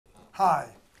Hi,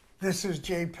 this is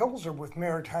Jay Pilzer with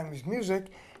Maritimes Music,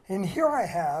 and here I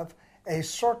have a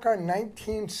circa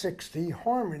 1960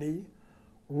 Harmony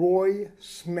Roy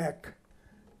Smeck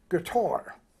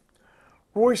guitar.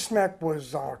 Roy Smeck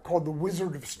was called the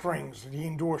Wizard of Strings, and he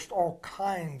endorsed all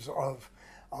kinds of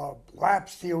lap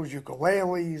steels,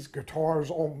 ukuleles,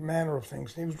 guitars, all manner of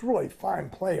things. He was really a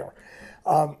fine player.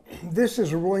 This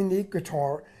is a really neat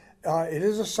guitar. It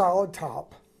is a solid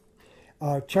top.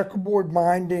 Checkerboard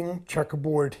binding,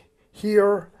 checkerboard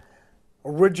here,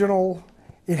 original.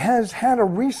 It has had a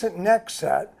recent neck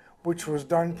set, which was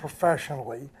done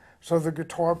professionally, so the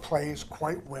guitar plays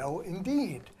quite well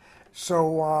indeed.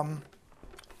 So, a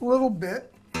little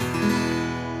bit.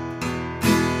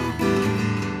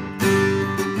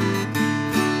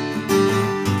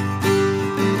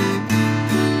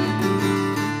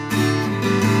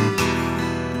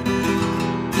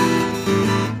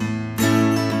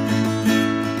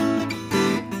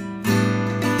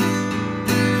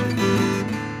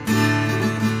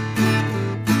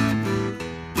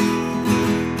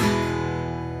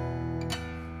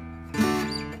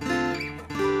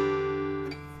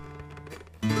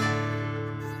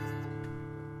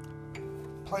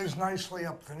 Plays nicely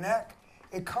up the neck.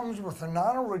 It comes with a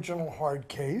non-original hard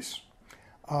case,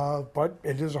 but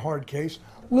it is a hard case.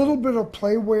 A little bit of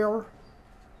play wear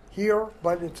here,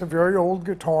 but it's a very old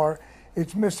guitar.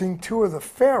 It's missing two of the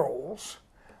ferrules.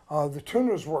 The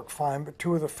tuners work fine, but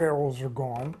two of the ferrules are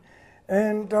gone.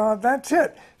 And that's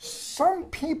it. Some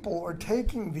people are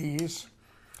taking these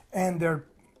and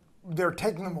they're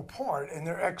taking them apart and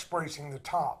they're X-bracing the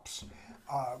tops.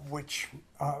 Which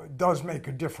does make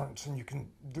a difference, and you can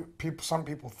some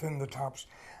people thin the tops.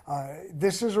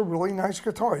 This is a really nice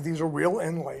guitar. These are real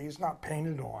inlays, not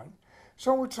painted on.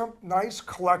 So it's a nice,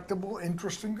 collectible,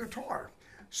 interesting guitar.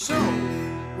 So,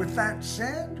 with that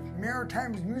said,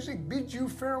 Maritimes Music bids you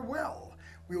farewell.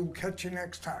 We will catch you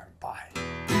next time.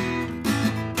 Bye.